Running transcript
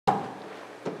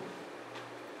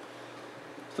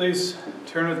Please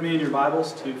turn with me in your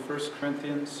Bibles to 1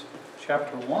 Corinthians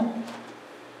chapter 1. 1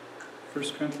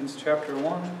 Corinthians chapter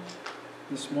 1.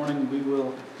 This morning we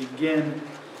will begin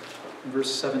in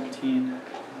verse 17.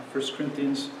 1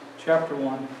 Corinthians chapter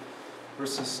 1,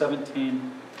 verses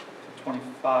 17 to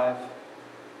 25.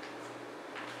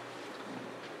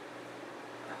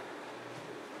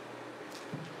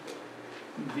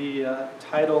 The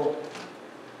title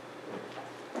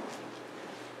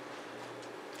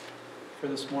for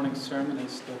this morning's sermon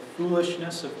is The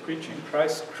Foolishness of Preaching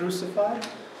Christ Crucified.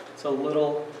 It's a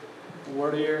little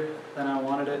wordier than I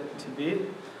wanted it to be,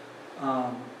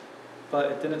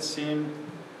 but it didn't seem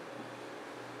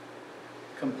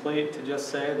complete to just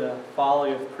say the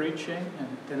folly of preaching, and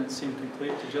it didn't seem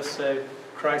complete to just say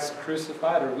Christ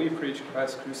crucified, or we preach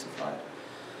Christ crucified.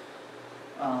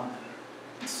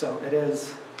 So it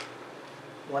is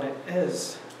what it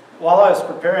is. While I was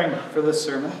preparing for this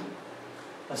sermon,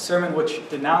 a sermon which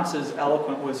denounces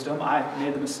eloquent wisdom, I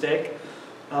made the mistake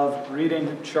of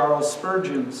reading Charles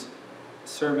Spurgeon's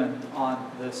sermon on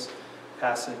this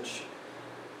passage.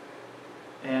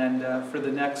 And for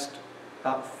the next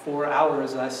about 4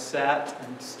 hours, I sat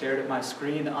and stared at my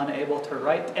screen, unable to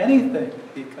write anything,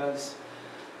 because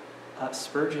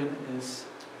Spurgeon is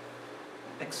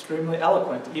extremely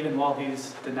eloquent, even while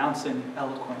he's denouncing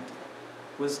eloquent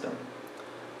wisdom.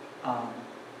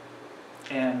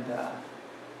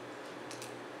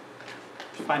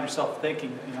 You find yourself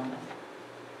thinking,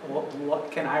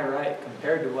 what can I write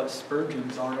compared to what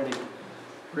Spurgeon's already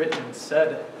written and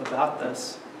said about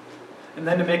this? And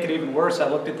then to make it even worse, I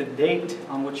looked at the date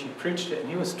on which he preached it, and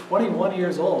he was 21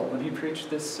 years old when he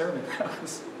preached this sermon. That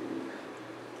was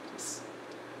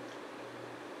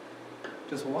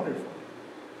just wonderful.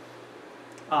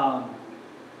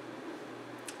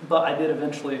 But I did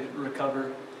eventually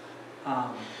recover.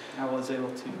 I was able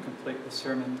to complete the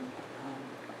sermon.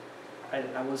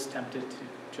 I was tempted to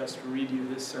just read you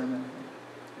this sermon and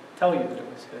tell you that it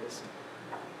was his,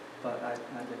 but I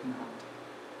did not.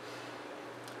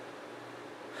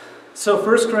 So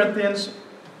 1 Corinthians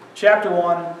chapter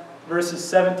 1, verses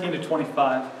 17 to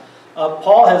 25.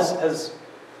 Paul has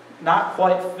not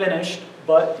quite finished,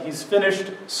 but he's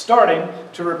finished starting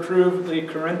to reprove the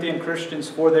Corinthian Christians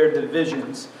for their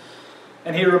divisions.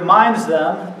 And he reminds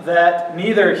them that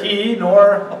neither he,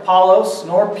 nor Apollos,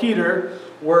 nor Peter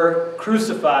were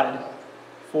crucified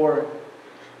for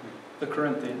the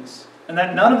Corinthians, and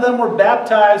that none of them were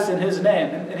baptized in his name.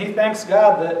 And he thanks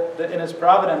God that in his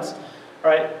providence,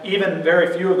 right, even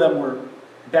very few of them were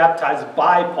baptized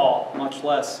by Paul, much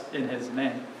less in his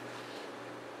name.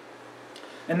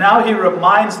 And now he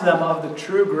reminds them of the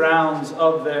true grounds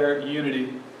of their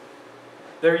unity.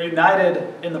 They're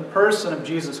united in the person of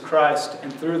Jesus Christ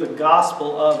and through the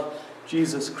gospel of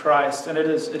Jesus Christ. And it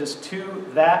is to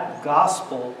that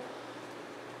gospel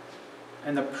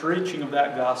and the preaching of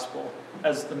that gospel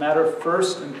as the matter of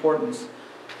first importance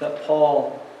that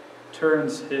Paul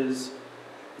turns his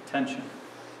attention.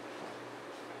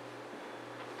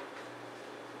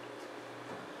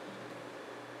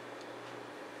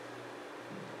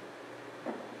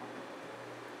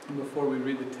 And before we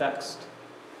read the text,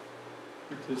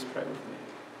 will you please pray with me.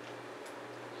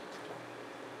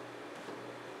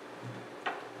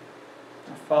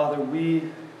 Father,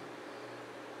 we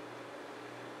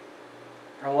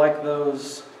are like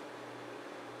those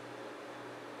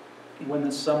when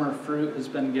the summer fruit has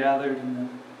been gathered and the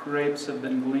grapes have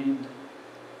been gleaned,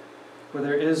 where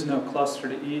there is no cluster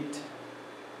to eat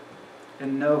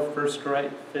and no first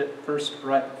ripe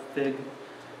fig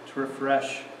to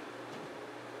refresh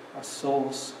our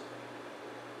souls.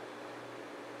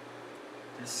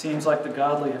 It seems like the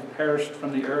godly have perished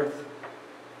from the earth.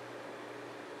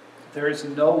 There is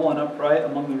no one upright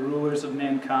among the rulers of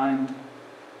mankind,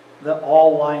 that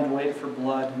all lie in wait for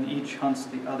blood, and each hunts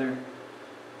the other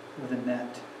with a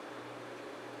net.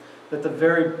 That the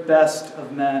very best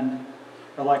of men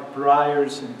are like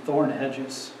briars and thorn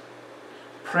hedges.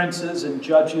 Princes and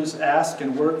judges ask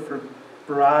and work for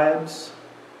bribes.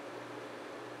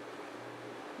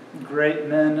 Great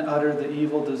men utter the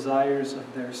evil desires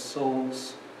of their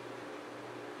souls.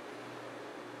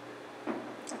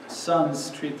 Sons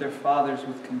treat their fathers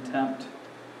with contempt.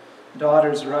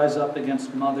 Daughters rise up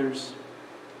against mothers.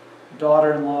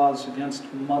 Daughter-in-laws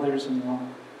against mothers-in-law.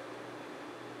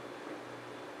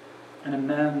 And a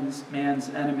man's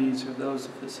enemies are those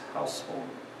of his household.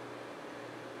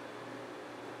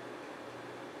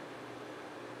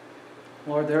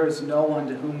 Lord, there is no one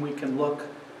to whom we can look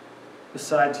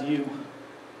besides you.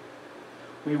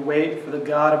 We wait for the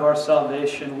God of our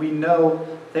salvation. We know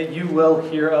that you will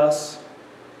hear us.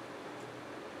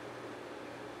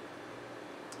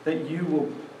 that you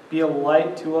will be a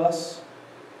light to us,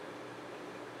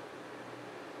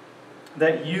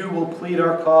 that you will plead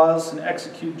our cause and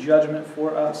execute judgment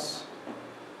for us,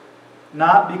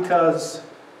 not because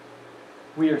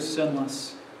we are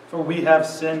sinless, for we have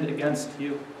sinned against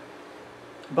you,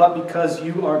 but because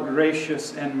you are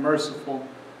gracious and merciful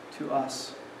to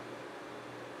us.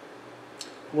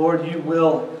 Lord, you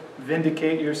will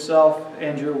vindicate yourself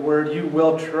and your word. You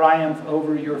will triumph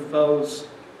over your foes.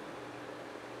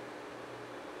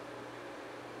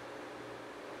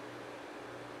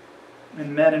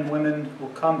 And men and women will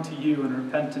come to you in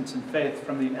repentance and faith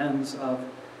from the ends of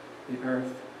the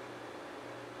earth.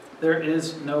 There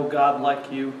is no God like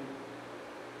you,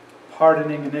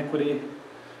 pardoning iniquity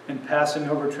and passing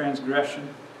over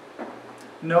transgression.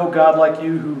 No God like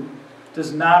you who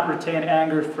does not retain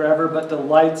anger forever, but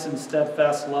delights in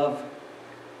steadfast love.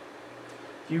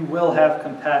 You will have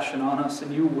compassion on us,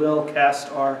 and you will cast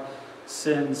our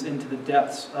sins into the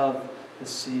depths of the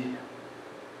sea,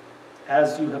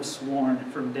 as you have sworn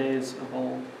from days of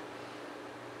old.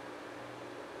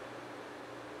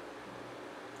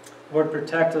 Lord,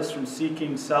 protect us from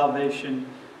seeking salvation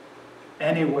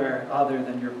anywhere other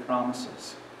than your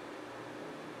promises.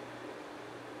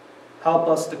 Help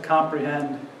us to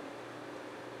comprehend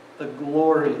the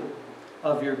glory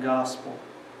of your gospel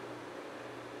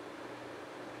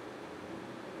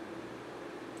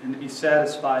and to be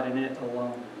satisfied in it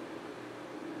alone.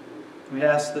 We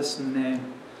ask this in the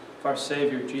name of our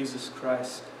Savior, Jesus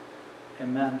Christ.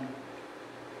 Amen.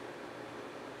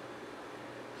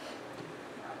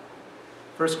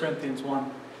 1 Corinthians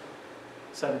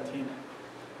 1:17.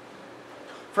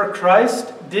 For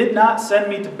Christ did not send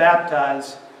me to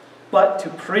baptize, but to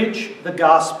preach the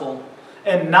gospel,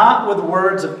 and not with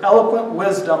words of eloquent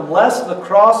wisdom, lest the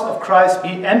cross of Christ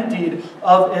be emptied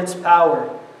of its power.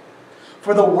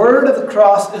 For the word of the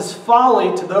cross is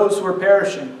folly to those who are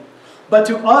perishing, but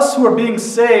to us who are being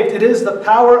saved it is the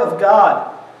power of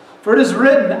God. For it is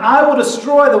written, I will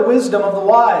destroy the wisdom of the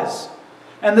wise,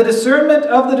 and the discernment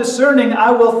of the discerning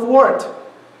I will thwart.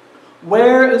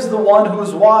 Where is the one who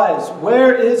is wise?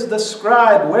 Where is the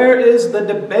scribe? Where is the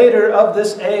debater of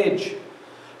this age?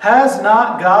 Has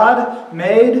not God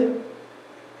made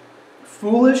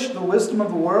foolish the wisdom of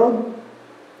the world?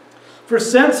 For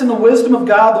since in the wisdom of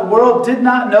God the world did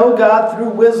not know God through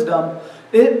wisdom,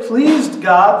 it pleased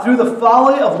God through the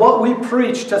folly of what we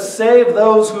preach to save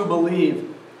those who believe.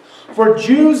 For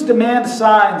Jews demand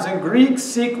signs and Greeks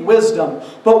seek wisdom,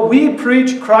 but we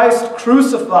preach Christ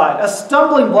crucified, a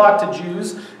stumbling block to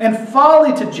Jews and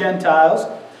folly to Gentiles.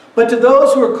 But to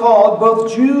those who are called,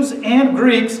 both Jews and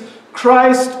Greeks,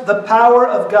 Christ, the power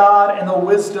of God and the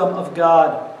wisdom of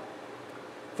God.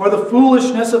 For the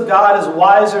foolishness of God is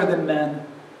wiser than men,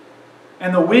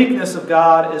 and the weakness of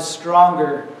God is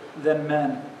stronger than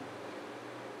men.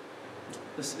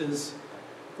 This is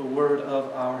the word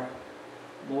of our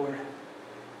Lord.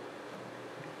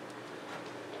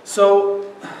 So,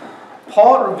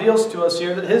 Paul reveals to us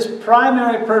here that his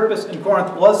primary purpose in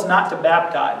Corinth was not to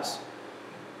baptize.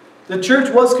 The church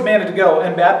was commanded to go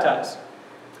and baptize.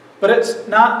 But it's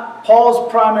not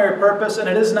Paul's primary purpose, and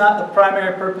it is not the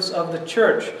primary purpose of the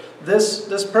church.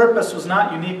 This purpose was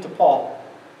not unique to Paul.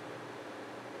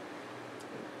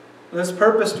 This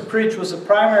purpose to preach was the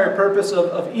primary purpose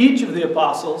of each of the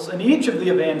apostles and each of the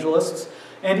evangelists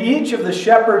and each of the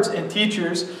shepherds and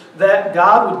teachers that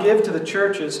God would give to the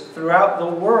churches throughout the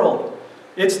world.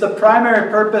 It's the primary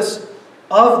purpose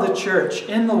of the church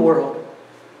in the world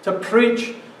to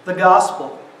preach the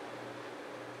gospel.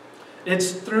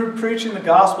 It's through preaching the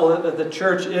gospel that the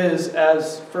church is,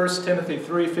 as 1 Timothy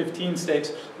 3:15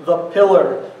 states, the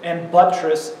pillar and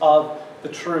buttress of the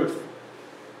truth.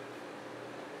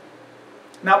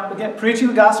 Now, again, preaching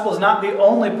the gospel is not the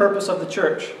only purpose of the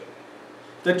church.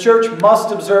 The church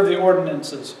must observe the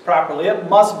ordinances properly. It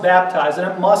must baptize,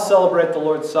 and it must celebrate the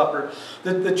Lord's Supper.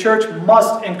 The church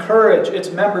must encourage its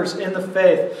members in the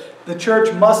faith. The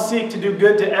church must seek to do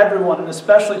good to everyone, and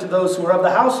especially to those who are of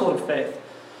the household of faith.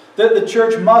 The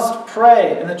church must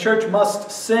pray, and the church must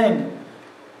sing.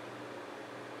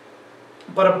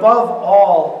 But above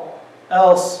all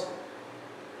else,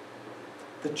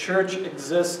 the church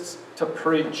exists to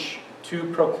preach, to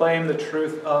proclaim the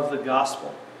truth of the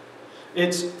gospel.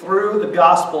 It's through the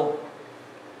gospel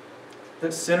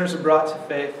that sinners are brought to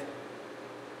faith,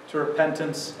 to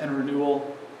repentance and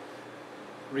renewal,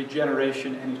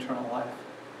 regeneration, and eternal life.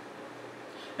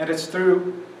 And it's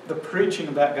through the preaching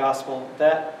of that gospel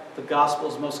that the gospel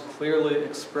is most clearly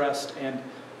expressed and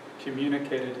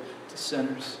communicated to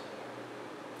sinners.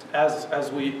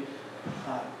 As we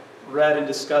read and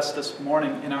discussed this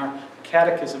morning in our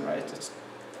catechism, right? It's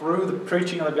through the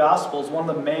preaching of the gospel is one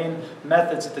of the main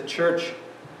methods that the church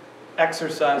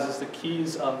exercises the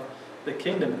keys of the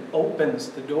kingdom. It opens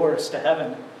the doors to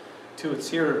heaven to its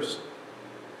hearers.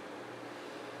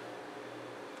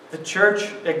 The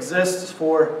church exists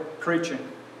for preaching,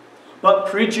 but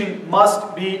preaching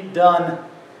must be done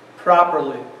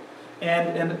properly.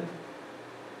 And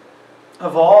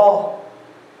of all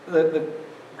the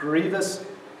grievous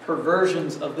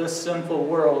perversions of this sinful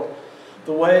world,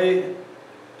 the way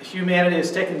humanity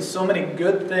has taken so many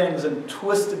good things and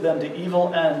twisted them to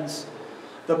evil ends,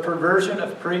 the perversion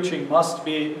of preaching must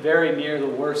be very near the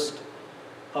worst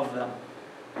of them.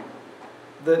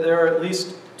 There are at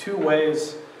least two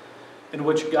ways in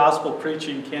which gospel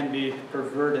preaching can be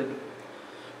perverted.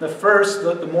 The first,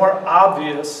 the more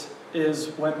obvious, is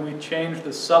when we change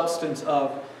the substance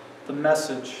of the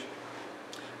message.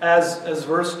 As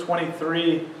verse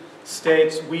 23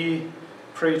 states, we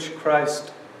preach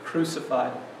Christ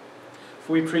crucified. If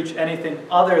we preach anything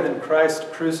other than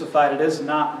Christ crucified, it is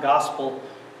not gospel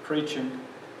preaching.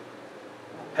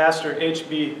 Pastor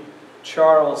H.B.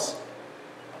 Charles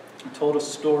told a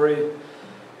story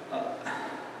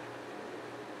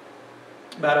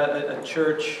about a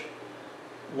church,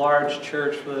 large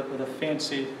church with a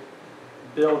fancy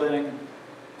building,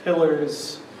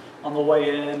 pillars on the way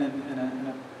in,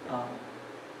 and a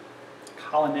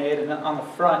colonnade, and on the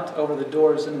front, over the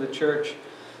doors into the church,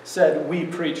 said, "We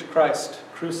preach Christ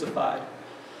crucified."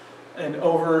 And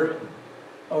over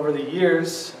the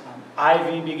years,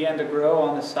 ivy began to grow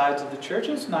on the sides of the church.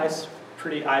 It was nice,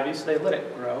 pretty ivy, so they let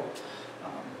it grow,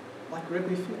 like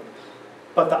Wrigley Field.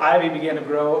 But the ivy began to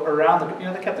grow around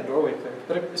the, they kept the doorway clear,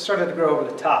 but it started to grow over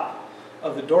the top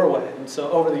of the doorway. And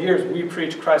so over the years, "We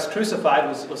preach Christ crucified"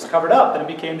 was covered up, and it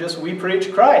became just "We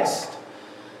preach Christ."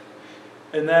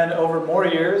 And then over more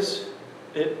years,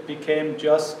 it became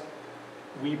just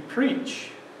 "We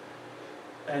preach."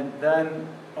 And then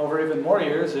over even more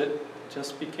years, it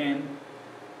just became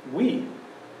 "we."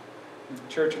 And the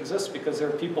church exists because there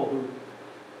are people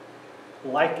who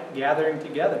like gathering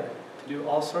together to do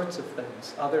all sorts of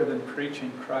things other than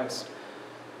preaching Christ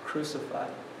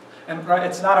crucified. And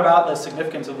it's not about the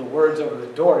significance of the words over the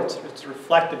door. It's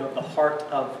reflective of the heart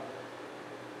of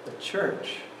the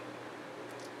church.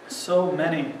 So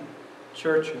many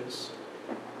churches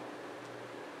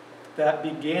that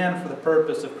began for the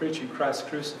purpose of preaching Christ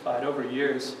crucified over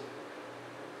years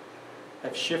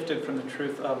have shifted from the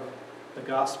truth of the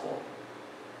gospel.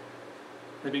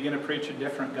 They begin to preach a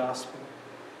different gospel.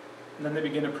 And then they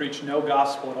begin to preach no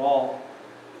gospel at all.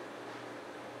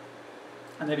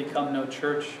 And they become no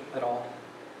church at all.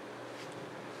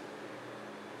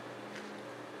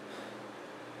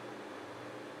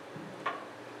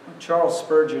 Charles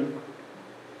Spurgeon,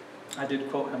 I did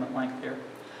quote him at length here,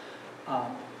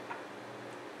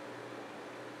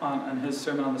 on his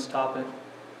sermon on this topic,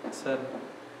 said,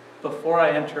 "Before I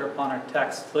enter upon our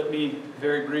text, let me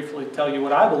very briefly tell you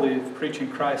what I believe preaching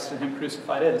Christ and Him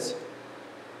crucified is.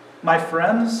 My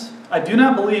friends, I do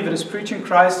not believe it is preaching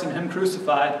Christ and Him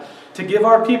crucified to give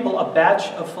our people a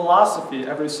batch of philosophy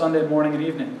every Sunday morning and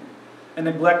evening and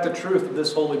neglect the truth of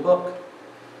this holy book.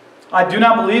 I do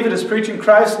not believe it is preaching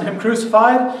Christ and Him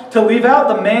crucified to leave out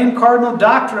the main cardinal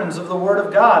doctrines of the Word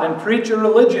of God and preach a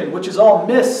religion which is all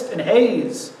mist and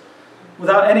haze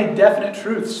without any definite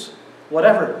truths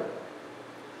whatever.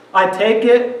 I take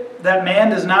it that man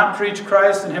does not preach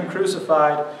Christ and Him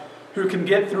crucified who can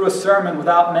get through a sermon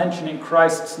without mentioning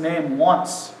Christ's name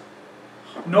once.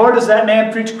 Nor does that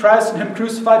man preach Christ and Him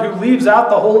crucified who leaves out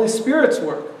the Holy Spirit's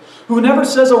work, who never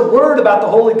says a word about the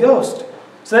Holy Ghost,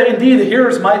 so that indeed the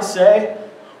hearers might say,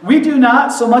 we do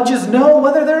not so much as know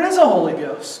whether there is a Holy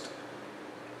Ghost.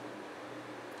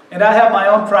 And I have my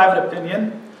own private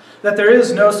opinion that there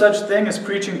is no such thing as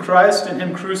preaching Christ and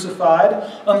Him crucified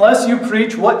unless you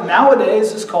preach what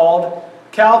nowadays is called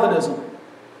Calvinism.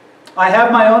 I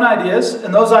have my own ideas,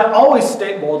 and those I always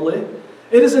state boldly.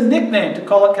 It is a nickname to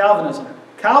call it Calvinism.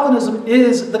 Calvinism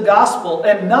is the gospel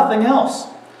and nothing else.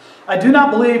 I do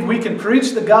not believe we can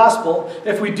preach the gospel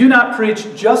if we do not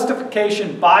preach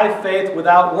justification by faith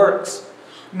without works,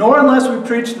 nor unless we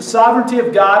preach the sovereignty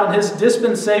of God and His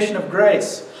dispensation of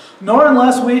grace, nor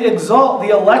unless we exalt the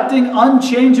electing,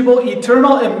 unchangeable,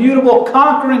 eternal, immutable,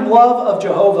 conquering love of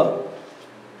Jehovah.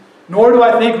 Nor do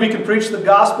I think we can preach the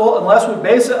gospel unless we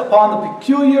base it upon the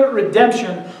peculiar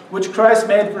redemption which Christ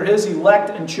made for His elect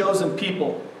and chosen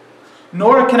people.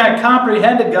 Nor can I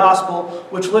comprehend a gospel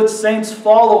which lets saints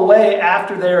fall away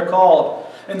after they are called,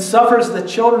 and suffers the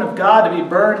children of God to be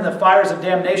burned in the fires of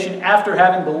damnation after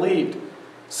having believed.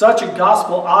 Such a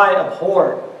gospel I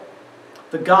abhor.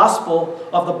 The gospel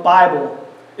of the Bible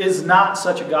is not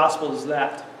such a gospel as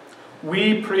that.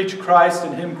 We preach Christ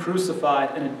and Him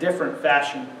crucified in a different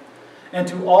fashion. And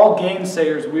to all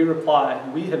gainsayers we reply,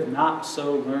 we have not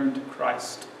so learned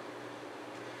Christ.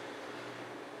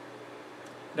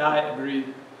 And I agree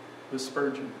with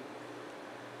Spurgeon.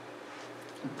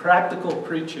 Practical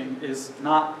preaching is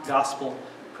not gospel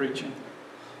preaching.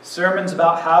 Sermons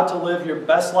about how to live your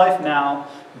best life now,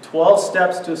 12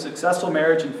 steps to a successful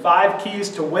marriage, and 5 keys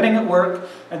to winning at work,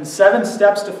 and 7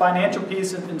 steps to financial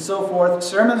peace, and so forth.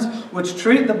 Sermons which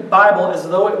treat the Bible as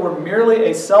though it were merely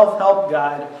a self-help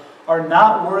guide are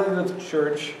not worthy of the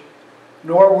church,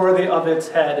 nor worthy of its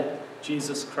head,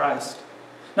 Jesus Christ.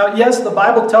 Now, yes, the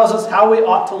Bible tells us how we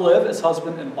ought to live as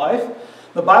husband and wife.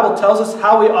 The Bible tells us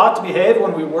how we ought to behave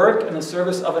when we work in the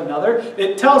service of another.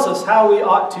 It tells us how we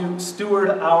ought to steward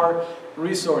our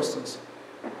resources.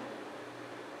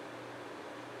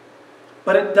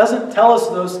 But it doesn't tell us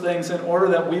those things in order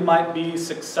that we might be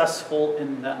successful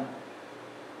in them.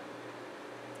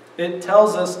 It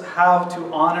tells us how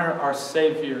to honor our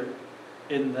Savior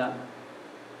in them.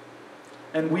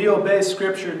 And we obey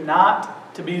Scripture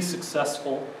not to be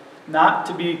successful, not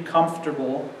to be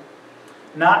comfortable,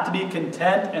 not to be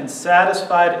content and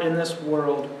satisfied in this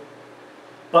world,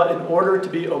 but in order to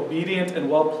be obedient and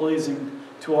well-pleasing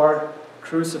to our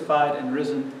crucified and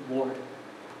risen Lord.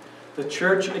 The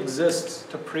church exists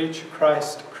to preach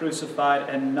Christ crucified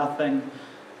and nothing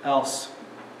else.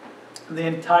 The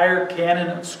entire canon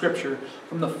of Scripture,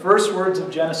 from the first words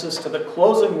of Genesis to the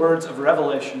closing words of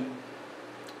Revelation,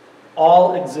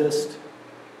 all exist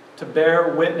to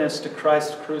bear witness to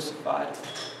Christ crucified,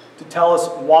 to tell us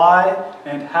why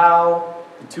and how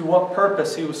and to what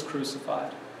purpose He was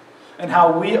crucified, and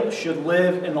how we should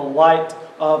live in the light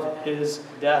of His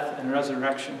death and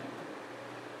resurrection.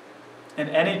 And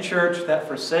any church that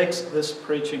forsakes this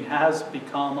preaching has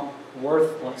become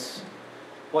worthless,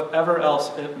 whatever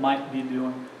else it might be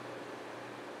doing.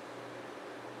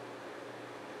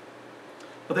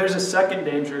 But there's a second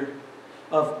danger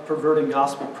of perverting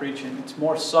gospel preaching. It's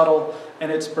more subtle and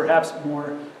it's perhaps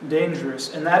more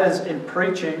dangerous. And that is in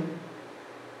preaching,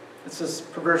 it's this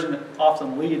perversion that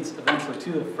often leads eventually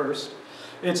to the first.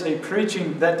 It's a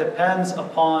preaching that depends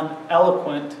upon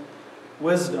eloquent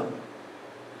wisdom.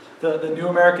 The New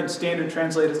American Standard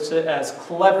translates it as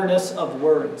cleverness of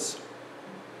words.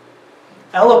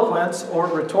 Eloquence, or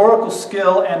rhetorical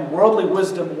skill, and worldly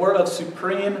wisdom were of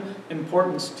supreme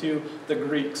importance to the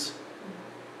Greeks.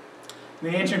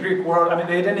 In the ancient Greek world,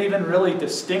 they didn't even really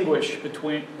distinguish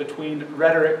between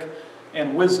rhetoric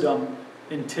and wisdom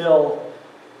until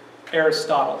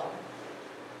Aristotle.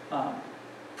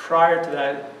 Prior to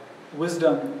that,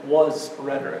 wisdom was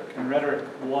rhetoric, and rhetoric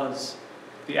was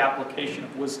the application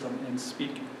of wisdom in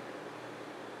speaking.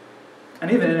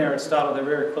 And even in Aristotle, they're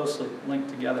very closely linked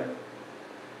together.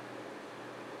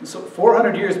 And so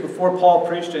 400 years before Paul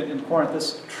preached in Corinth,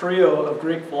 this trio of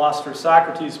Greek philosophers,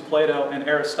 Socrates, Plato, and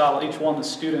Aristotle, each one the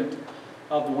student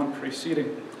of the one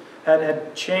preceding,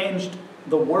 had changed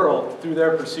the world through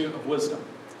their pursuit of wisdom.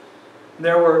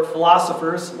 There were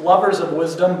philosophers, lovers of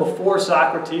wisdom before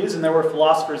Socrates, and there were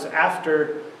philosophers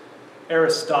after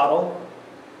Aristotle.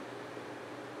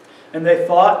 And they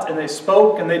thought, and they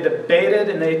spoke, and they debated,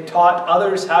 and they taught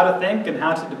others how to think and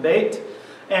how to debate.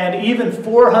 And even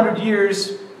 400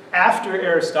 years after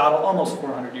Aristotle, almost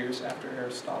 400 years after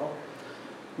Aristotle,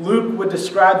 Luke would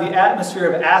describe the atmosphere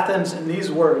of Athens in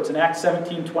these words in Acts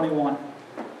 17:21.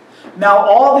 Now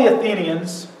all the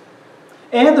Athenians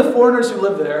and the foreigners who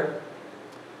lived there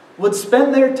would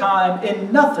spend their time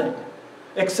in nothing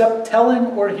except telling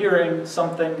or hearing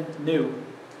something new.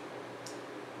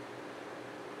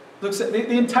 Look,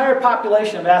 the entire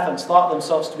population of Athens thought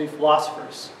themselves to be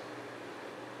philosophers.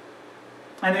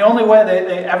 And the only way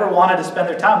they ever wanted to spend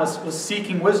their time was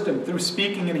seeking wisdom through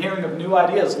speaking and hearing of new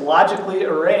ideas, logically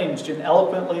arranged and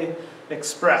eloquently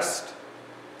expressed.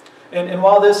 And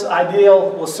while this ideal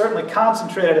was certainly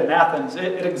concentrated in Athens,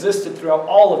 it existed throughout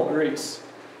all of Greece.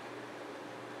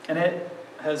 And it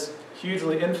has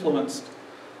hugely influenced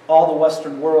all the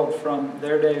Western world from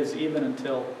their days even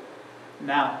until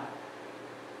now.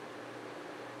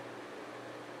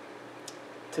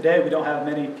 Today, we don't have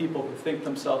many people who think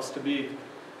themselves to be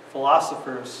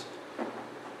philosophers,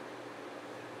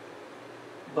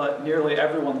 but nearly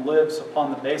everyone lives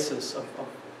upon the basis of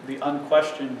the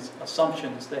unquestioned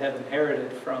assumptions they have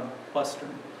inherited from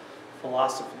Western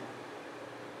philosophy.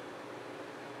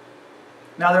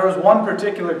 Now, there was one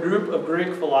particular group of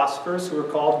Greek philosophers who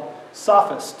were called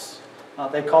sophists.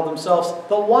 They called themselves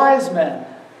the wise men.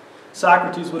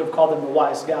 Socrates would have called them the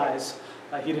wise guys.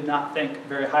 He did not think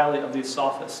very highly of these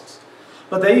sophists.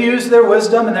 But they used their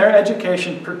wisdom and their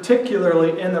education,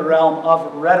 particularly in the realm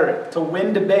of rhetoric, to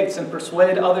win debates and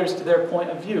persuade others to their point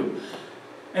of view.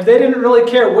 And they didn't really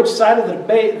care which side of the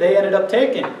debate they ended up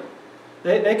taking.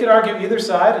 They could argue either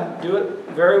side and do it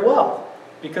very well,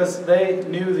 because they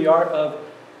knew the art of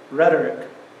rhetoric.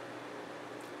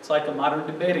 It's like a modern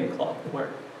debating club where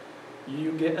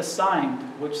you get assigned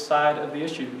which side of the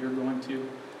issue you're going to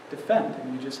defend,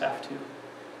 and you just have to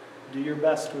do your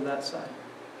best with that side.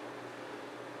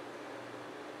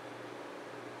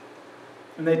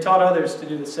 And they taught others to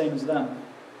do the same as them.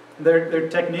 Their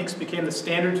techniques became the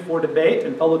standards for debate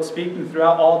and public speaking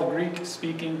throughout all the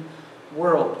Greek-speaking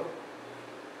world.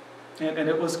 And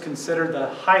it was considered the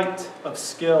height of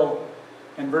skill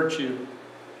and virtue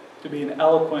to be an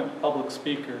eloquent public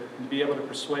speaker and to be able to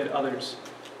persuade others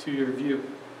to your view.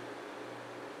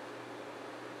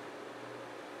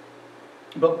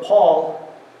 But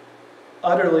Paul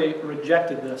utterly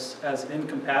rejected this as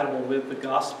incompatible with the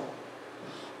gospel.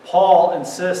 Paul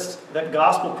insists that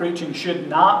gospel preaching should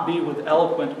not be with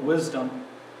eloquent wisdom,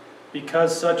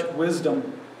 because such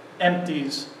wisdom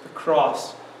empties the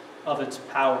cross of its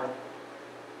power.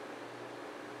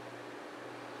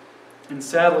 And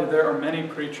sadly, there are many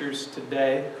preachers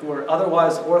today who are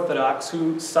otherwise orthodox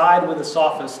who side with the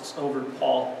sophists over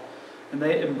Paul, and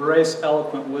they embrace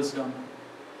eloquent wisdom.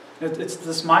 It's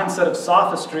this mindset of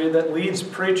sophistry that leads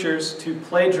preachers to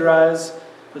plagiarize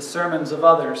the sermons of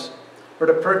others, or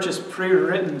to purchase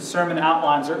pre-written sermon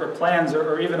outlines or plans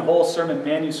or even whole sermon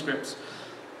manuscripts.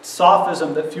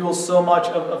 Sophism that fuels so much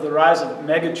of the rise of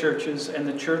megachurches and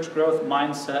the church growth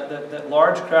mindset that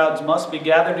large crowds must be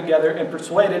gathered together and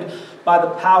persuaded by the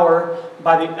power,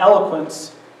 by the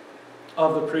eloquence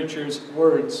of the preacher's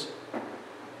words.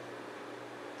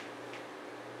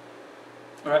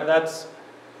 All right, that's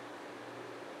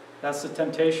the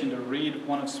temptation, to read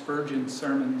one of Spurgeon's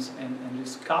sermons and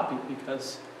just copy,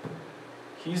 because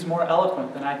he's more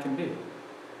eloquent than I can be.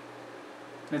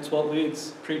 And it's what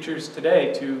leads preachers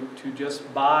today to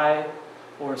just buy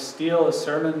or steal the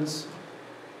sermons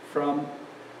from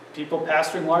people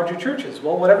pastoring larger churches.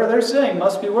 Well, whatever they're saying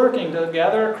must be working to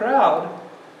gather a crowd,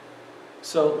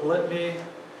 so let me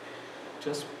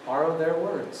just borrow their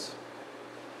words.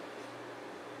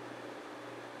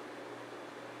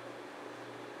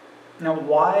 Now,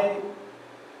 why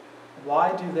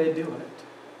do they do it?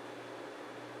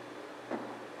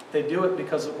 They do it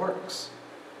because it works.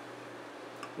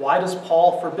 Why does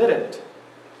Paul forbid it?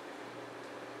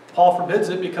 Paul forbids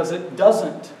it because it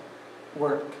doesn't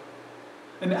work.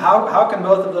 And how can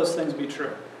both of those things be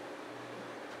true?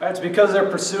 Right, it's because they're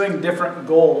pursuing different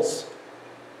goals.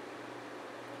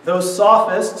 Those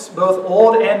sophists, both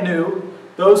old and new,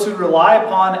 those who rely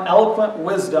upon eloquent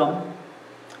wisdom,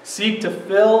 seek to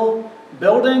fill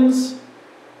buildings,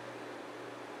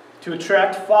 to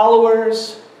attract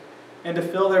followers, and to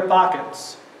fill their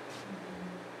pockets.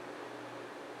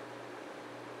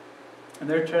 And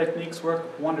their techniques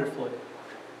work wonderfully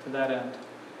to that end.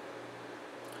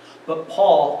 But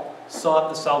Paul sought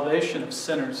the salvation of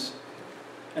sinners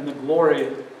and the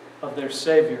glory of their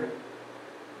Savior.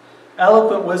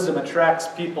 Eloquent wisdom attracts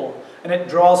people, and it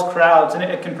draws crowds, and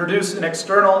it can produce an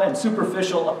external and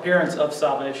superficial appearance of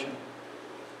salvation.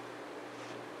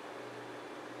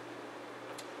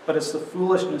 But it's the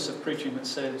foolishness of preaching that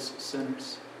saves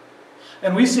sinners.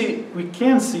 And we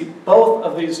can see both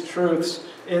of these truths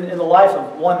in the life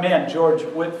of one man, George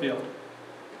Whitefield.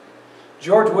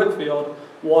 George Whitefield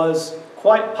was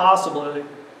quite possibly,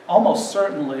 almost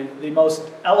certainly, the most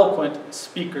eloquent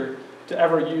speaker to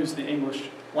ever use the English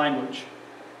language.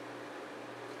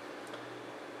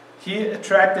 He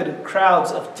attracted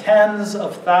crowds of tens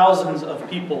of thousands of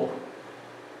people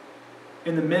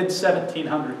in the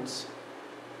mid-1700s.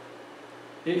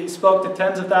 He spoke to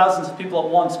tens of thousands of people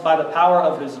at once by the power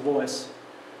of his voice.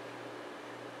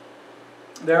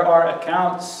 There are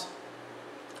accounts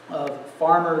of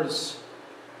farmers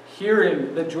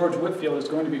hearing that George Whitefield is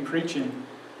going to be preaching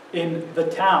in the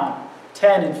town,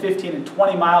 10 and 15 and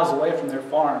 20 miles away from their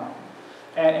farm.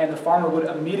 And the farmer would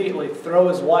immediately throw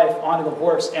his wife onto the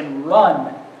horse and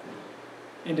run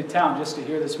into town just to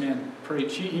hear this man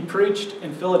preach. He preached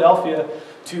in Philadelphia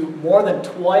to more than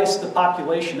twice the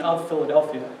population of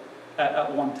Philadelphia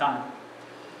at one time.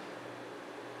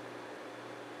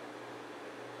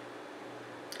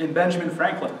 And Benjamin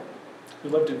Franklin, who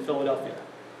lived in Philadelphia,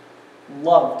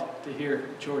 loved to hear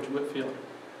George Whitefield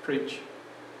preach.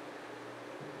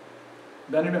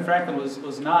 Benjamin Franklin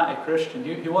was not a Christian.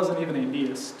 He wasn't even a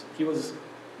deist. He was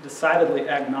decidedly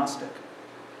agnostic.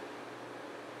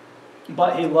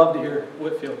 But he loved to hear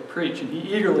Whitefield preach, and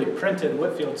he eagerly printed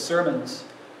Whitefield's sermons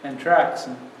and tracts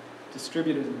and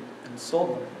distributed and and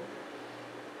sold them.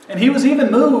 And he was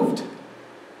even moved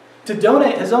to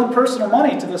donate his own personal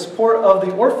money to the support of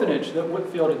the orphanage that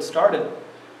Whitefield had started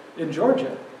in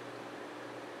Georgia.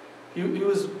 He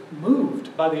was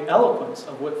moved by the eloquence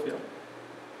of Whitefield.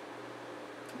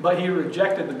 But he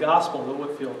rejected the gospel that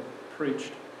Whitefield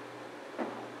preached.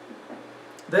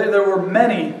 There were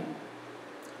many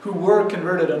who were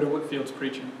converted under Whitefield's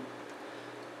preaching.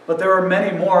 But there were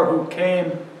many more who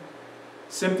came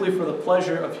simply for the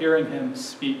pleasure of hearing him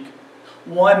speak.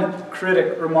 One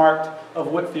critic remarked of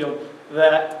Whitefield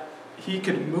that he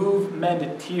could move men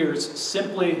to tears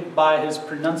simply by his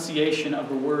pronunciation of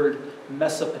the word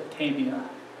Mesopotamia.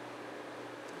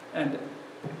 And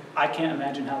I can't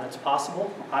imagine how that's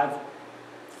possible. I've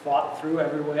thought through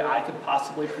every way I could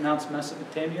possibly pronounce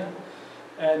Mesopotamia,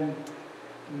 and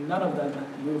none of them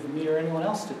moved me or anyone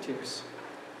else to tears.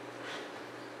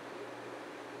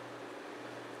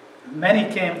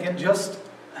 Many came in just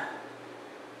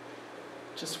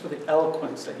for the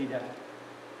eloquence that he had.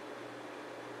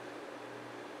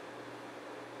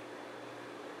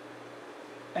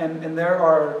 And there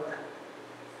are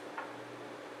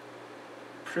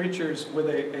preachers with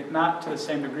a not to the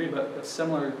same degree, but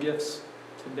similar gifts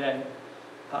today.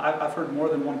 I've heard more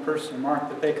than one person remark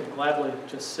that they could gladly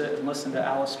just sit and listen to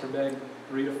Alistair Begg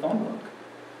read a phone book.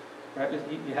 Right?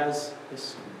 He has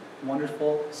this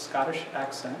wonderful Scottish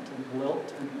accent and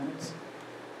lilt, and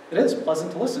it is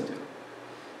pleasant to listen to.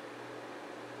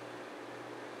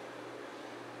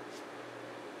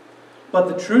 But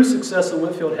the true success that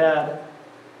Whitefield had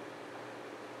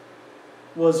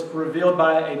was revealed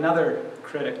by another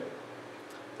critic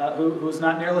who was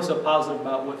not nearly so positive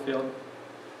about Whitefield.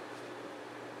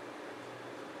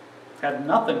 Had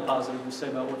nothing positive to say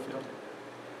about Whitefield.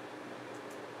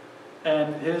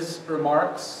 And his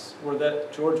remarks were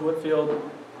that George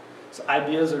Whitefield's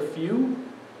ideas are few,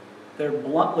 they're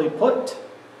bluntly put,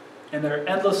 and they're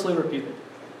endlessly repeated.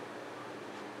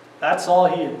 That's all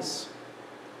he is.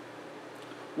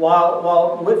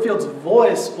 While Whitefield's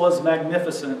voice was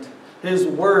magnificent, his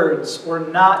words were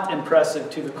not impressive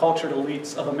to the cultured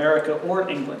elites of America or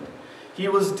England. He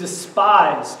was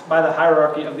despised by the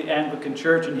hierarchy of the Anglican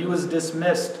Church, and he was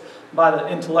dismissed by the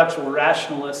intellectual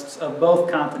rationalists of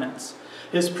both continents.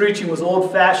 His preaching was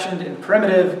old-fashioned and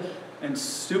primitive and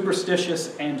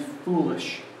superstitious and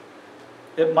foolish.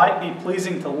 It might be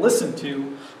pleasing to listen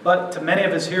to, but to many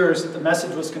of his hearers, the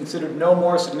message was considered no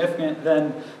more significant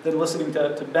than listening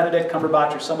to Benedict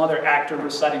Cumberbatch or some other actor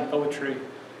reciting poetry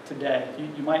today.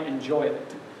 You might enjoy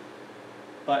it,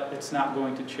 but it's not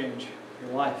going to change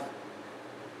your life.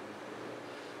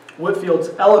 Whitefield's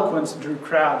eloquence drew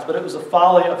crowds, but it was the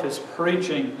folly of his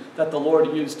preaching that the Lord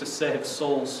used to save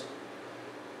souls.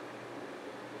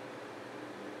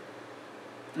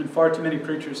 And far too many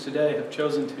preachers today have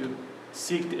chosen to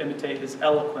seek to imitate his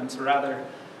eloquence rather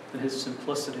than his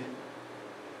simplicity.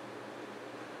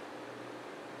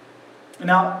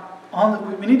 Now,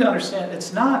 we need to understand,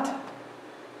 it's not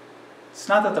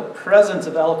that the presence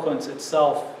of eloquence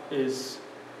itself is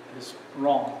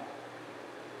wrong.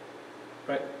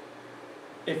 Right?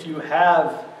 If you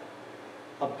have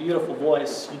a beautiful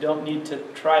voice, you don't need to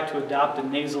try to adopt a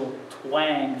nasal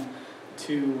twang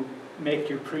to make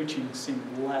your preaching seem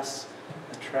less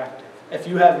attractive. If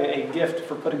you have a gift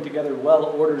for putting together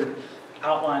well-ordered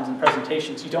outlines and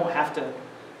presentations, you don't have to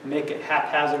make it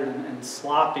haphazard and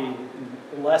sloppy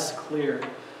and less clear.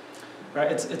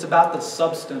 Right? It's about the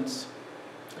substance.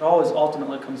 It always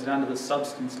ultimately comes down to the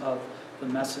substance of the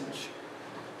message.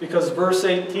 Because verse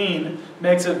 18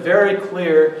 makes it very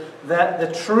clear that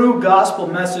the true gospel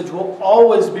message will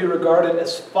always be regarded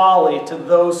as folly to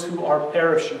those who are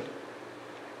perishing.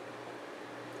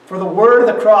 For the word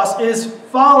of the cross is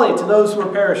folly to those who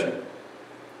are perishing.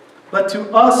 But to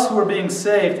us who are being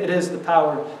saved, it is the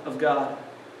power of God.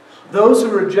 Those who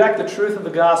reject the truth of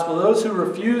the gospel, those who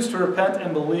refuse to repent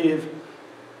and believe,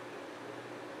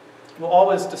 will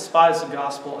always despise the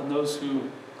gospel, and those who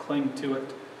cling to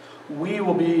it. We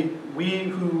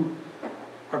who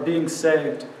are being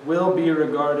saved will be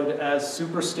regarded as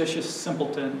superstitious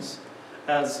simpletons,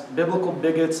 as biblical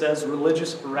bigots, as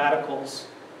religious radicals,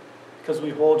 because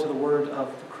we hold to the word of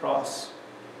the cross.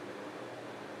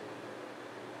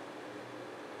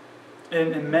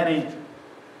 And many,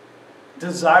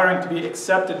 desiring to be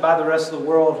accepted by the rest of the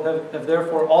world, have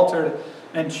therefore altered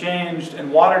and changed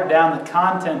and watered down the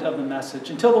content of the message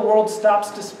until the world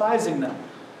stops despising them,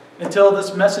 until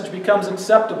this message becomes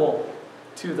acceptable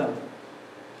to them.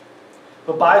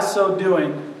 But by so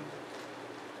doing,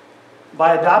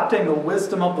 by adopting the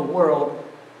wisdom of the world,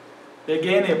 they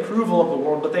gain the approval of the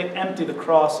world, but they empty the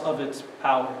cross of its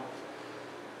power.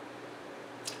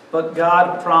 But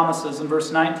God promises in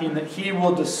verse 19 that He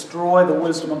will destroy the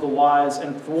wisdom of the wise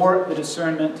and thwart the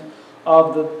discernment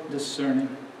of the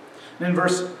discerning. And in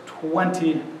verse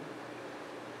 20,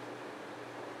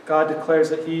 God declares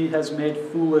that He has made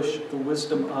foolish the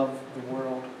wisdom of the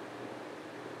world.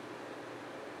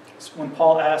 So when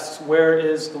Paul asks, where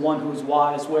is the one who is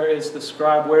wise? Where is the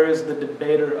scribe? Where is the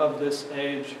debater of this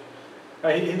age?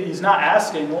 He's not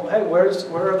asking, well, hey, where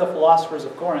are the philosophers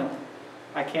of Corinth?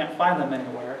 I can't find them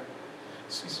anywhere.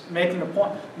 He's making a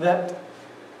point that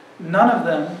none of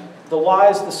them, the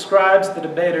wise, the scribes, the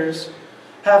debaters,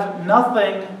 have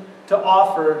nothing to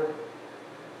offer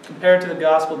compared to the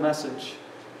gospel message.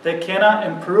 They cannot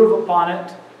improve upon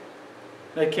it.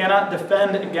 They cannot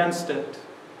defend against it.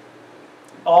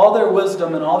 All their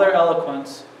wisdom and all their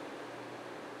eloquence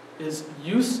is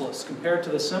useless compared to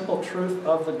the simple truth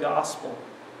of the gospel.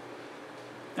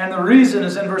 And the reason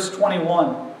is in verse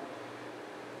 21.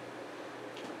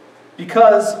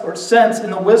 Because, or since, in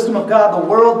the wisdom of God, the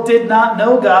world did not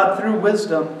know God through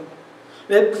wisdom,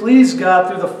 it pleased God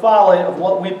through the folly of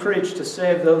what we preach to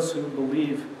save those who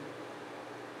believe.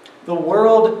 The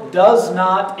world does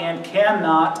not and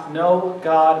cannot know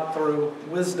God through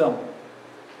wisdom.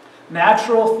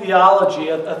 Natural theology,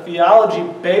 a theology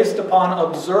based upon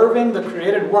observing the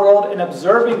created world and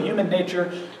observing human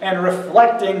nature and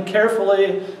reflecting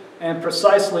carefully and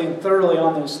precisely and thoroughly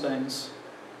on those things,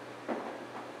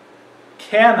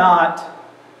 cannot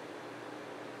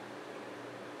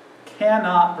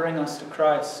bring us to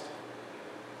Christ.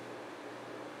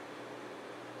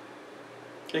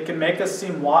 It can make us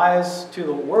seem wise to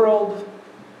the world.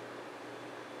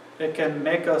 It can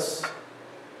make us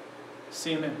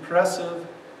seem impressive.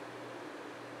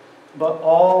 But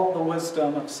all the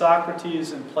wisdom of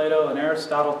Socrates and Plato and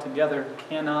Aristotle together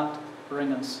cannot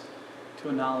bring us to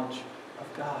a knowledge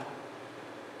of God.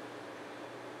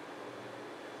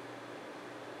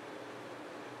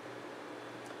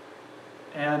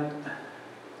 And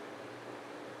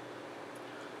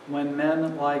when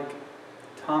men like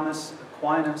Thomas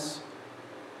Aquinas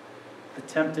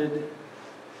attempted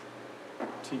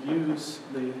to use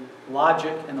the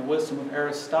logic and the wisdom of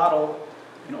Aristotle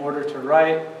in order to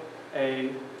write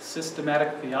a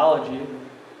systematic theology,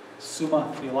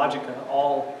 Summa Theologica,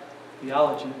 all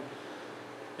theology,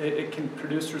 it can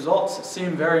produce results that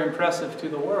seem very impressive to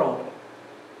the world.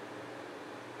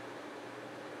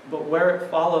 But where it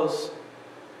follows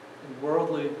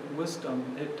worldly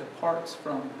wisdom, it departs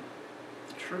from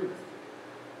the truth.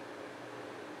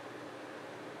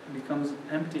 It becomes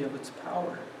empty of its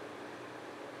power.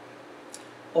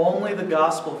 Only the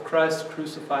gospel of Christ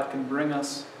crucified can bring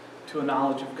us to a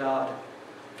knowledge of God,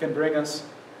 can bring us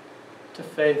to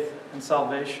faith and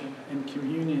salvation and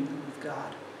communion with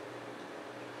God.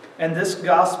 And this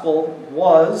gospel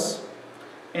was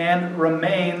and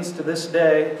remains to this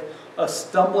day a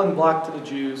stumbling block to the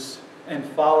Jews and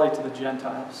folly to the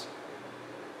Gentiles.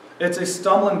 It's a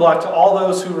stumbling block to all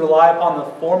those who rely upon the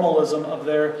formalism of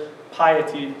their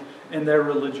piety in their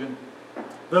religion.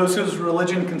 Those whose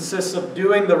religion consists of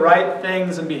doing the right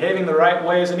things and behaving the right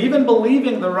ways and even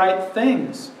believing the right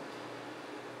things,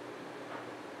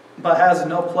 but has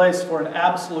no place for an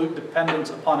absolute dependence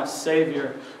upon a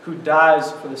Savior who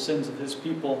dies for the sins of His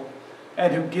people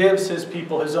and who gives His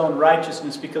people His own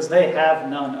righteousness because they have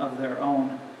none of their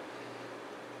own.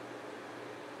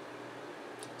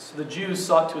 So the Jews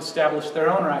sought to establish their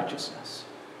own righteousness,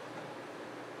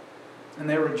 and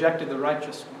they rejected the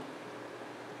righteous one.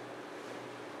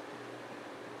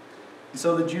 And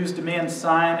so the Jews demand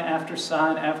sign after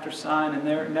sign after sign, and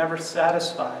they're never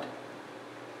satisfied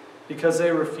because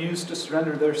they refuse to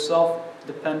surrender their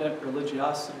self-dependent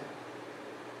religiosity.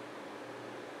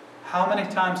 How many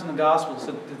times in the Gospels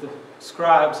did the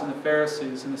scribes and the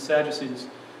Pharisees and the Sadducees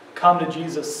come to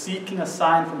Jesus seeking a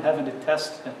sign from heaven to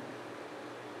test Him?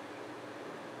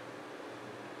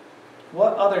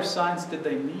 What other signs did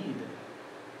they need?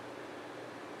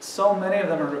 So many of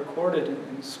them are recorded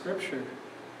in Scripture.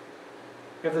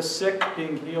 We have the sick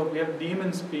being healed. We have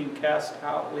demons being cast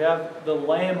out. We have the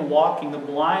lame walking, the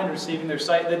blind receiving their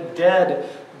sight, the dead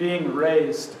being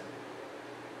raised.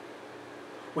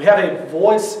 We have a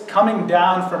voice coming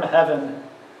down from heaven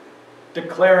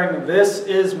declaring, "This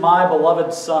is my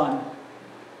beloved Son,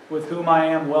 with whom I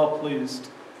am well pleased."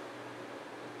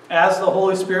 As the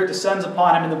Holy Spirit descends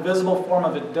upon him in the visible form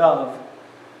of a dove.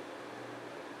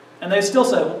 And they still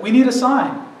say, "We need a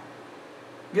sign.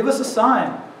 Give us a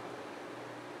sign."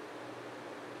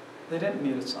 They didn't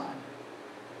need a sign.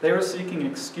 They were seeking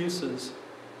excuses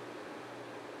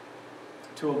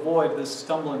to avoid this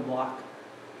stumbling block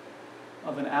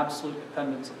of an absolute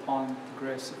dependence upon the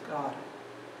grace of God.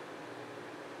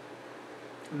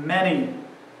 many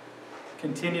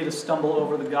continue to stumble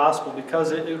over the gospel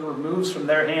because it removes from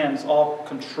their hands all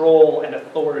control and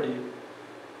authority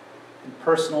and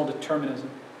personal determinism.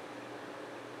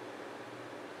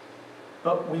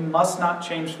 But we must not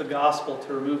change the gospel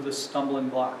to remove this stumbling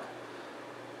block.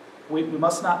 We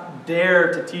must not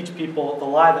dare to teach people the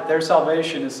lie that their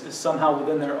salvation is somehow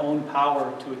within their own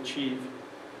power to achieve.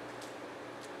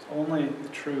 Only the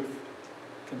truth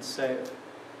can save.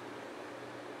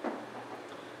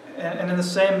 And in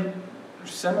the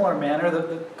similar manner,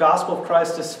 the gospel of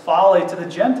Christ is folly to the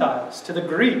Gentiles, to the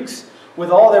Greeks, with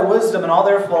all their wisdom and all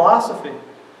their philosophy.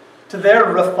 To their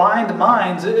refined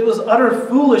minds, it was utter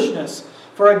foolishness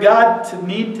for a God to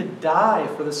need to die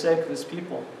for the sake of his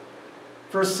people,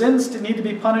 for sins to need to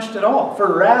be punished at all,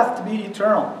 for wrath to be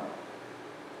eternal,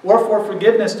 or for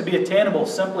forgiveness to be attainable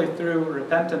simply through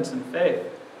repentance and faith.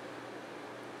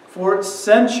 For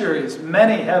centuries,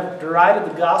 many have derided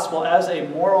the gospel as a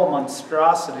moral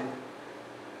monstrosity,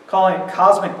 calling it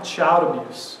cosmic child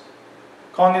abuse,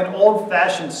 calling it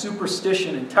old-fashioned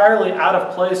superstition entirely out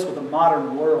of place with the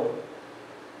modern world.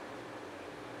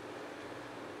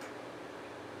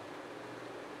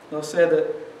 They'll say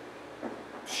that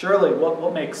surely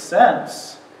what makes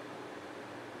sense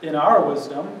in our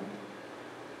wisdom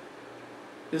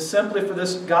is simply for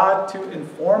this God to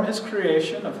inform his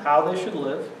creation of how they should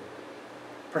live,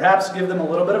 perhaps give them a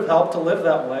little bit of help to live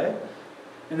that way,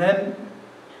 and then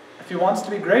if he wants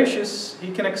to be gracious, he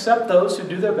can accept those who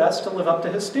do their best to live up to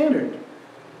his standard.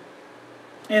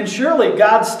 And surely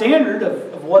God's standard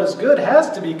of what is good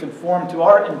has to be conformed to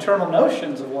our internal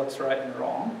notions of what's right and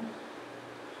wrong.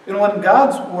 And when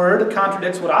God's word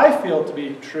contradicts what I feel to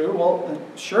be true, well, then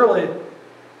surely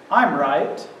I'm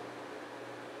right.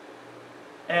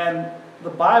 And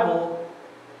the Bible,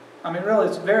 really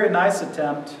it's a very nice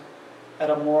attempt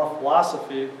at a moral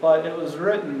philosophy, but it was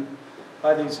written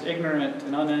by these ignorant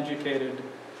and uneducated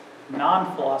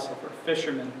non-philosopher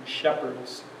fishermen,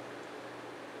 shepherds,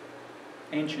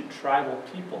 ancient tribal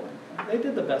people. And they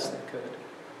did the best they could.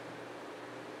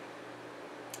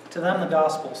 To them, the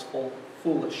gospel is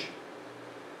foolish.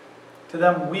 To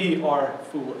them, we are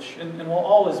foolish, and will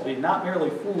always be, not merely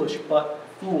foolish, but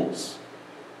fools.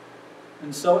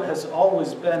 And so it has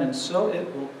always been, and so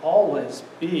it will always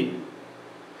be.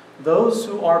 Those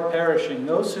who are perishing,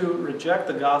 those who reject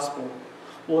the gospel,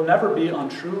 will never be on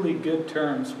truly good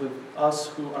terms with us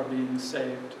who are being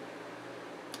saved.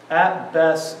 At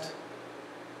best,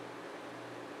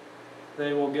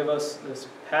 they will give us this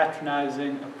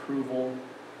patronizing approval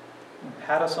and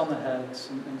pat us on the heads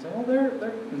and say, well,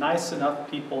 they're nice enough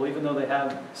people, even though they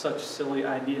have such silly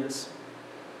ideas.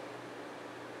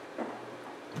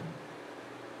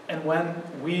 And when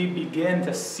we begin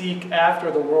to seek after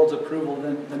the world's approval,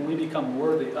 then we become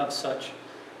worthy of such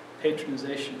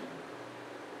patronization.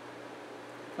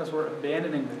 Because we're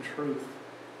abandoning the truth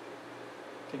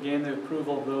to gain the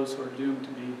approval of those who are doomed to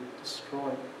be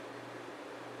destroyed.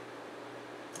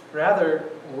 Rather,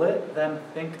 let them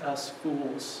think us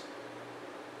fools.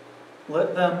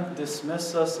 Let them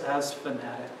dismiss us as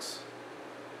fanatics.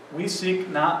 We seek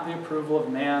not the approval of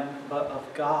man, but of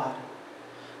God.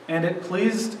 And it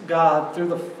pleased God through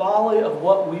the folly of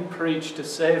what we preach to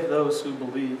save those who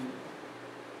believe.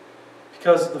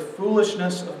 Because the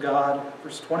foolishness of God,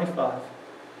 verse 25,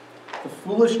 the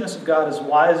foolishness of God is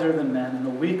wiser than men, and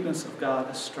the weakness of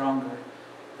God is stronger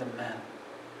than men.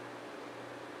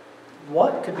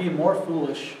 What could be more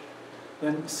foolish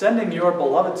than sending your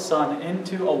beloved Son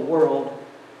into a world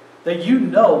that you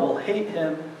know will hate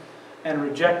him and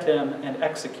reject him and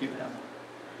execute him?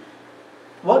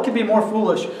 What could be more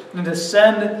foolish than to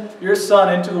send your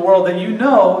Son into the world that you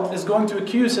know is going to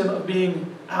accuse him of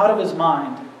being out of his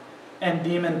mind and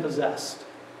demon-possessed?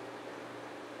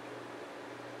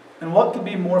 And what could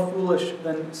be more foolish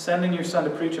than sending your Son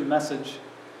to preach a message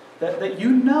that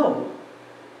you know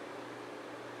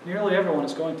nearly everyone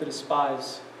is going to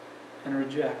despise and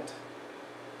reject?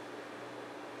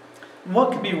 And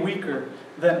what could be weaker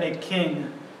than a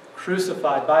king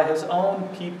crucified by his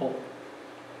own people?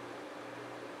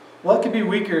 What could be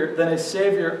weaker than a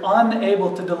Savior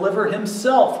unable to deliver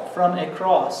himself from a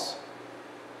cross?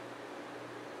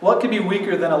 What could be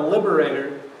weaker than a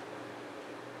liberator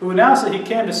who announced that he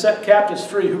came to set captives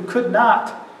free, who could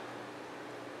not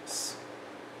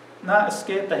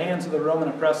escape the hands of the Roman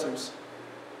oppressors?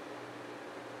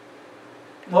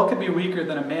 What could be weaker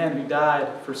than a man who died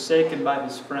forsaken by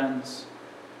his friends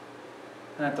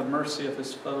and at the mercy of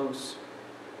his foes?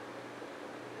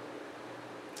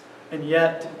 And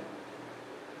yet,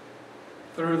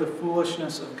 through the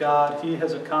foolishness of God, he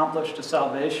has accomplished a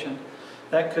salvation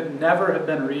that could never have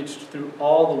been reached through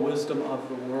all the wisdom of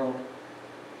the world.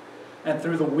 And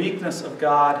through the weakness of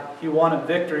God, he won a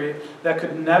victory that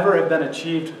could never have been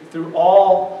achieved through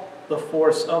all the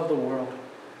force of the world.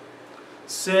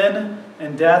 Sin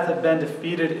and death have been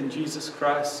defeated in Jesus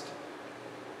Christ.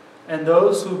 And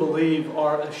those who believe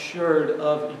are assured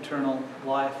of eternal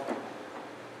life.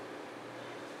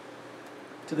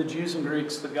 To the Jews and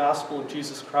Greeks, the gospel of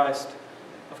Jesus Christ,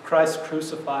 of Christ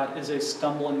crucified, is a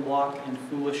stumbling block and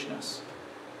foolishness.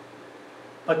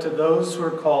 But to those who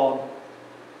are called,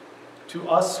 to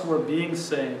us who are being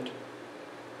saved,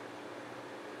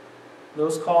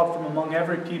 those called from among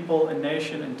every people and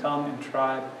nation and tongue and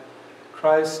tribe,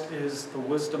 Christ is the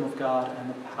wisdom of God and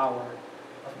the power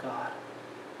of God.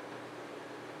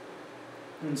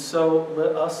 And so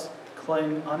let us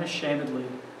cling unashamedly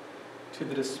to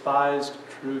the despised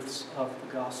truths of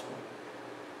the gospel.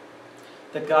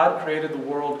 That God created the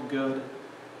world good,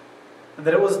 and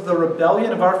that it was the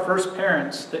rebellion of our first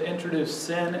parents that introduced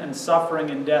sin and suffering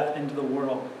and death into the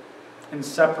world and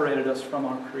separated us from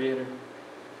our Creator.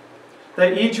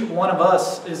 That each one of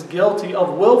us is guilty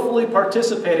of willfully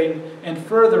participating and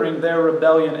furthering their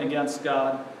rebellion against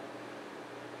God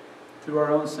through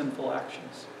our own sinful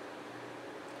actions.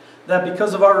 That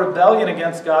because of our rebellion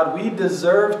against God, we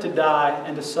deserve to die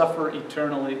and to suffer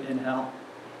eternally in hell.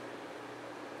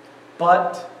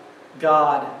 But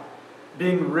God,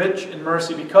 being rich in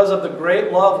mercy, because of the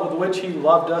great love with which he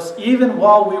loved us, even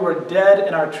while we were dead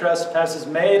in our trespasses,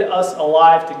 made us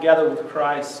alive together with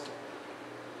Christ.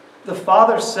 The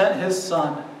Father sent his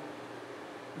Son,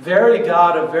 very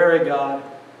God of very God,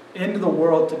 into the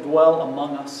world to dwell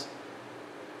among us.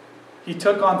 He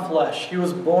took on flesh. He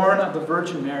was born of the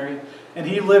Virgin Mary, and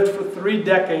he lived for 3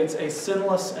 decades a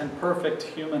sinless and perfect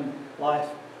human life.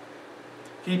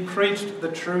 He preached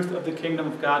the truth of the kingdom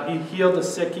of God. He healed the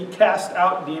sick. He cast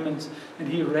out demons, and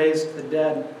he raised the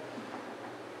dead.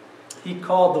 He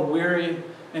called the weary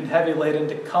and heavy laden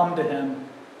to come to him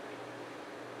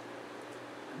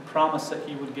and promised that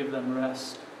he would give them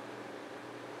rest.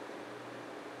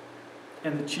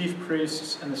 And the chief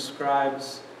priests and the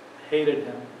scribes hated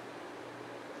him.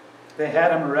 They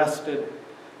had him arrested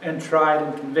and tried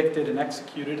and convicted and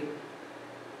executed.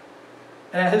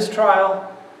 And at his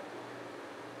trial,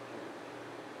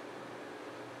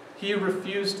 he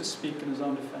refused to speak in his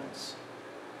own defense.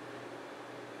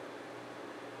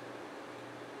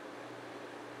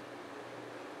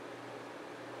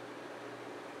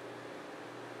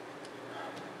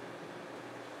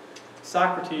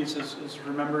 Socrates is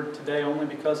remembered today only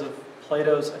because of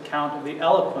Plato's account of the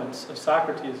eloquence of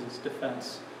Socrates'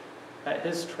 defense at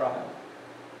his trial,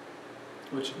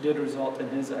 which did result in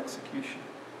his execution.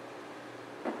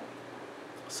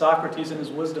 Socrates in his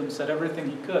wisdom said everything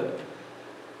he could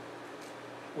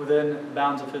within the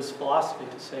bounds of his philosophy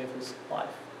to save his life.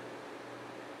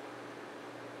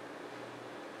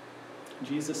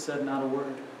 Jesus said not a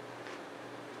word.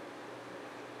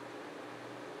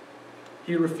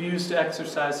 He refused to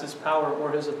exercise his power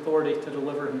or his authority to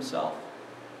deliver himself.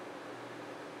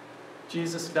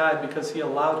 Jesus died because he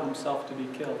allowed himself to be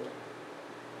killed.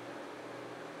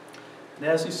 And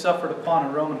as he suffered upon a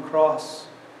Roman cross,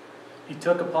 he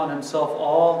took upon himself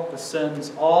all the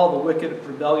sins, all the wicked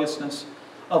rebelliousness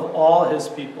of all his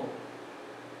people.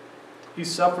 He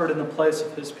suffered in the place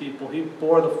of his people. He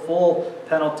bore the full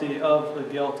penalty of the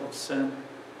guilt of sin.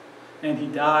 And he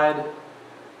died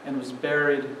and was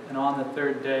buried, and on the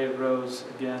 3rd day rose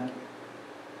again.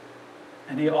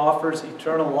 And he offers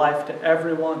eternal life to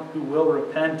everyone who will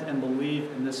repent and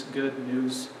believe in this good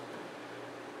news.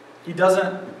 He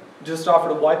doesn't just offer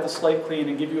to wipe the slate clean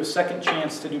and give you a second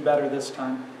chance to do better this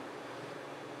time.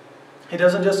 He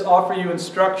doesn't just offer you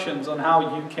instructions on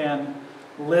how you can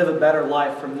live a better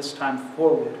life from this time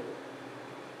forward.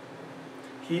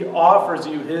 He offers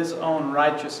you his own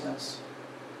righteousness,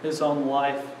 his own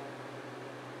life.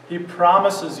 He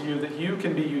promises you that you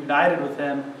can be united with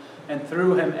him and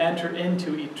through him enter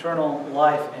into eternal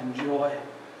life and joy.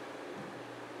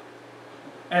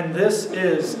 And this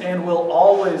is and will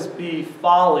always be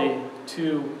folly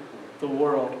to the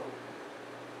world.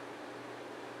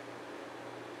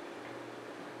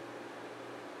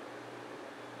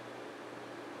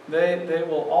 They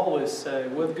will always say,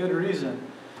 with good reason,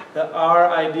 that our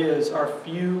ideas are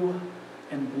few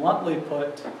and bluntly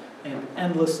put and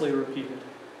endlessly repeated.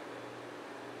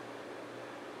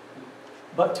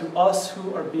 But to us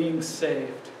who are being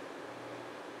saved,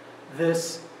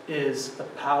 this is the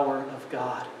power of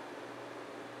God.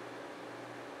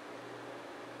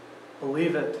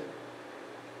 Believe it,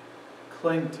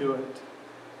 cling to it,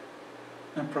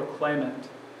 and proclaim it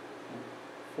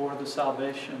for the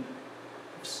salvation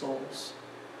of souls.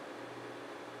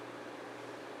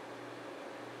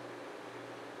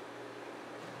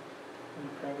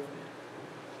 pray with me.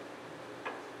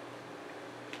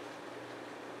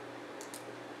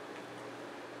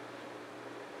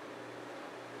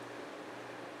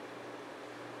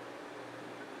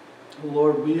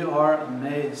 Lord, we are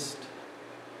amazed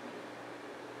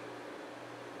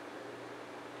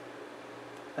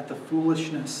at the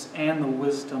foolishness and the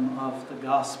wisdom of the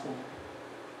gospel,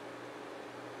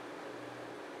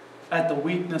 at the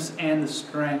weakness and the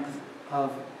strength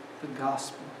of the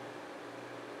gospel.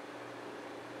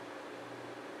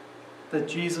 That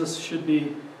Jesus should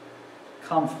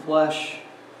become flesh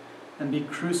and be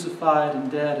crucified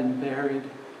and dead and buried,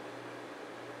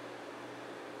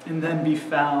 and then be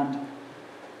found,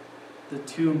 the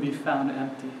tomb be found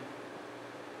empty,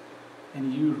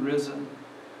 and you risen.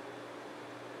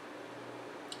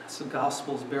 As the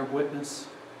Gospels bear witness,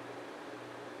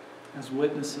 as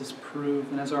witnesses prove,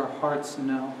 and as our hearts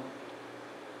know.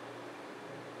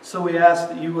 So we ask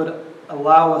that you would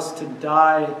allow us to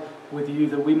die with you,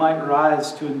 that we might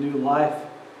rise to a new life.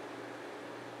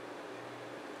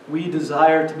 We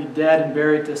desire to be dead and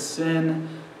buried to sin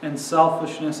and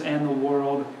selfishness and the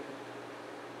world,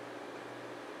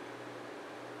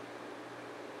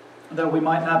 that we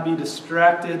might not be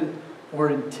distracted or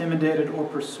intimidated or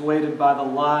persuaded by the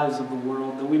lies of the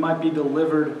world, that we might be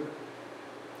delivered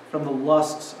from the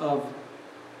lusts of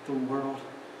the world.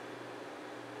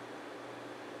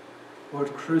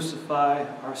 Lord, crucify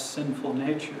our sinful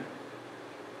nature.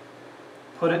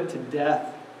 Put it to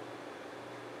death.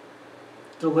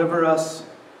 Deliver us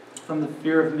from the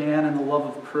fear of man and the love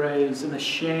of praise and the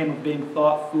shame of being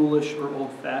thought foolish or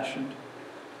old-fashioned,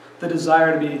 the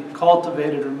desire to be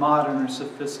cultivated or modern or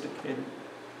sophisticated.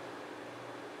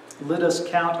 Let us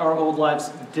count our old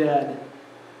lives dead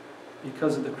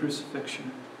because of the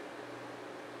crucifixion.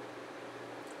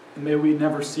 And may we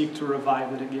never seek to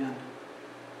revive it again.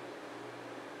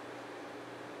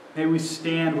 May we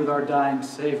stand with our dying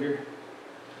Savior.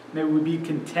 May we be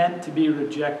content to be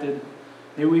rejected.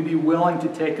 May we be willing to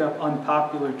take up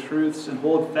unpopular truths and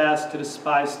hold fast to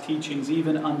despised teachings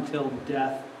even until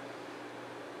death.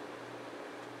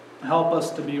 Help us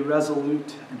to be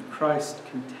resolute and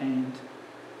Christ-contained.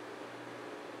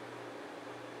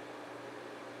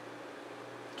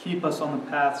 Keep us on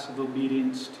the paths of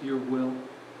obedience to your will.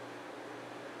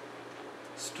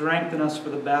 Strengthen us for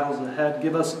the battles ahead.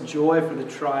 Give us joy for the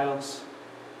trials.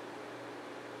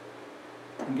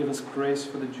 And give us grace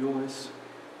for the joys.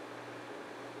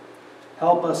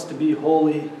 Help us to be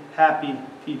holy, happy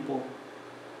people.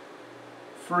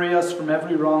 Free us from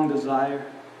every wrong desire.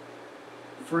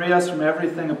 Free us from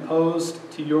everything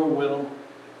opposed to your will.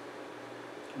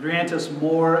 Grant us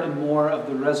more and more of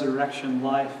the resurrection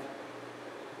life.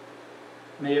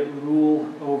 May it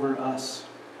rule over us.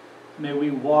 May we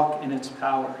walk in its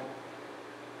power.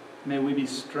 May we be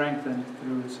strengthened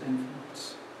through its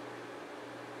influence.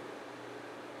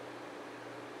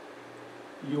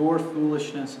 Your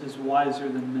foolishness is wiser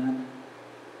than men,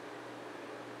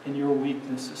 and your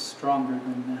weakness is stronger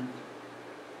than men.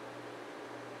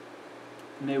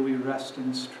 May we rest in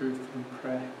this truth, we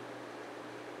pray.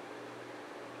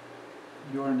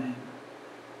 In your name,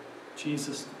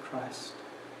 Jesus the Christ.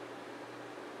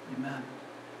 Amen.